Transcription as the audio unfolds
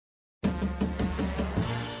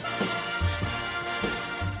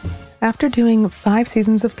After doing 5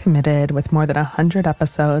 seasons of Committed with more than 100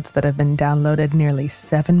 episodes that have been downloaded nearly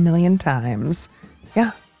 7 million times.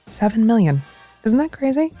 Yeah, 7 million. Isn't that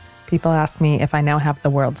crazy? People ask me if I now have the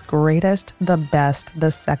world's greatest, the best, the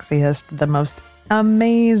sexiest, the most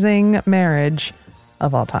amazing marriage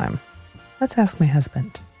of all time. Let's ask my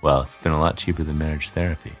husband. Well, it's been a lot cheaper than marriage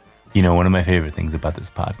therapy. You know, one of my favorite things about this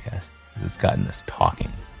podcast is it's gotten us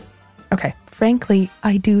talking. Okay, frankly,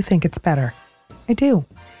 I do think it's better. I do.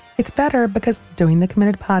 It's better because doing the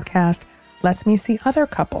Committed podcast lets me see other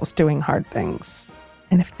couples doing hard things.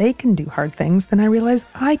 And if they can do hard things, then I realize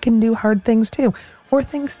I can do hard things too. Or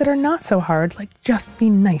things that are not so hard, like just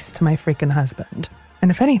be nice to my freaking husband.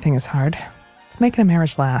 And if anything is hard, it's making a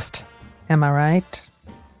marriage last. Am I right?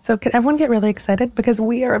 So can everyone get really excited? Because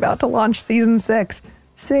we are about to launch season 6.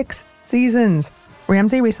 6 seasons.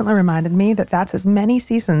 Ramsey recently reminded me that that's as many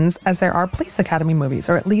seasons as there are Police Academy movies,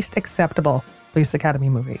 or at least acceptable Police Academy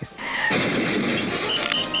movies.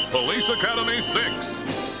 Police Academy 6,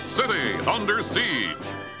 City Under Siege.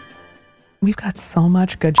 We've got so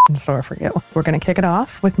much good in store for you. We're going to kick it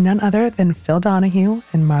off with none other than Phil Donahue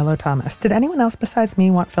and Marlo Thomas. Did anyone else besides me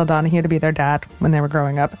want Phil Donahue to be their dad when they were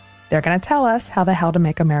growing up? They're going to tell us how the hell to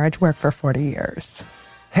make a marriage work for 40 years.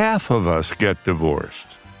 Half of us get divorced.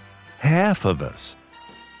 Half of us.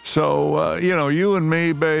 So, you and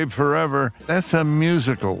me, babe, forever, that's a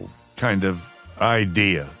musical kind of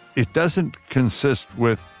idea. It doesn't consist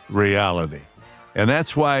with reality. And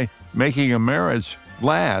that's why making a marriage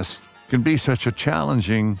last can be such a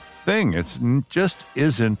challenging thing. It just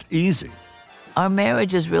isn't easy. Our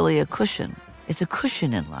marriage is really a cushion. It's a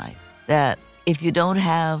cushion in life that if you don't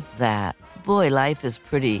have that, boy, life is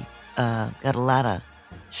pretty, got a lot of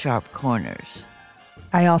sharp corners.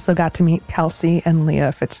 I also got to meet Kelsey and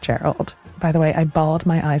Leah Fitzgerald. By the way, I bawled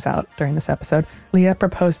my eyes out during this episode. Leah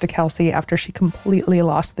proposed to Kelsey after she completely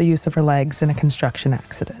lost the use of her legs in a construction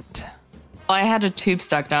accident. I had a tube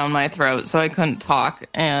stuck down my throat, so I couldn't talk.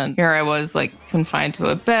 And here I was, confined to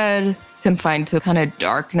a bed, confined to kind of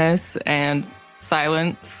darkness and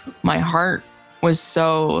silence. My heart was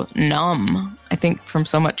so numb. I think from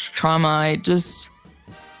so much trauma,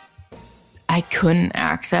 I couldn't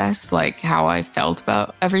access, how I felt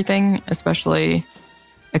about everything, especially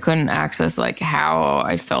I couldn't access, how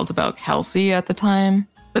I felt about Kelsey at the time.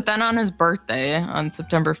 But then on his birthday, on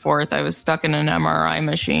September 4th, I was stuck in an MRI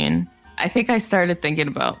machine. I think I started thinking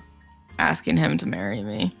about asking him to marry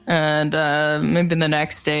me. And maybe the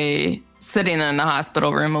next day, sitting in the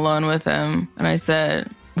hospital room alone with him, and I said,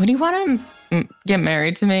 "Would you want to get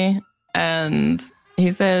married to me?" And he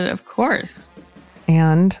said, "Of course."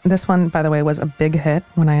 And this one, by the way, was a big hit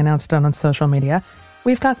when I announced it on social media.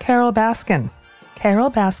 We've got Carole Baskin.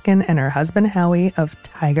 Carole Baskin and her husband Howie of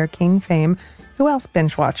Tiger King fame. Who else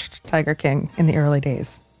binge-watched Tiger King in the early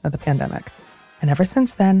days of the pandemic? And ever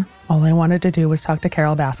since then, all I wanted to do was talk to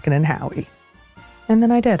Carole Baskin and Howie. And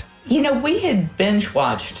then I did. We had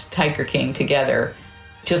binge-watched Tiger King together,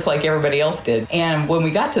 just like everybody else did. And when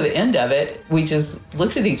we got to the end of it, we just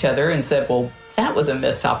looked at each other and said, well, that was a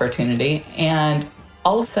missed opportunity. And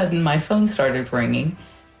all of a sudden, my phone started ringing.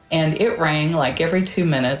 And it rang every 2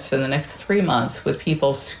 minutes for the next 3 months with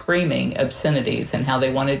people screaming obscenities and how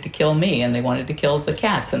they wanted to kill me and they wanted to kill the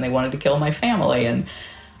cats and they wanted to kill my family and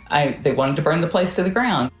they wanted to burn the place to the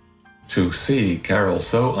ground. To see Carole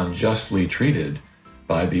so unjustly treated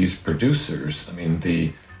by these producers,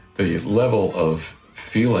 the level of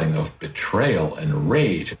feeling of betrayal and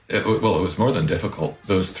rage, it was more than difficult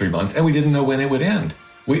those 3 months, and we didn't know when it would end.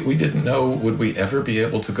 We didn't know would we ever be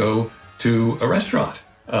able to go to a restaurant.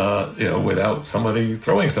 Without somebody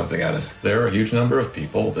throwing something at us. There are a huge number of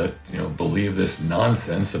people that, believe this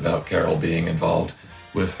nonsense about Carole being involved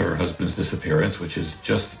with her husband's disappearance, which is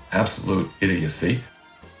just absolute idiocy.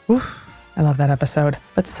 Oof, I love that episode,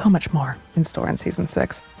 but so much more in store in season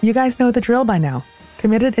 6. You guys know the drill by now.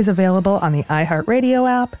 Committed is available on the iHeartRadio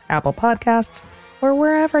app, Apple Podcasts, or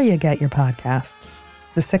wherever you get your podcasts.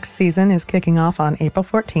 The 6th season is kicking off on April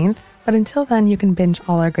 14th, but until then, you can binge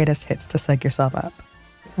all our greatest hits to psych yourself up.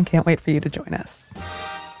 I can't wait for you to join us.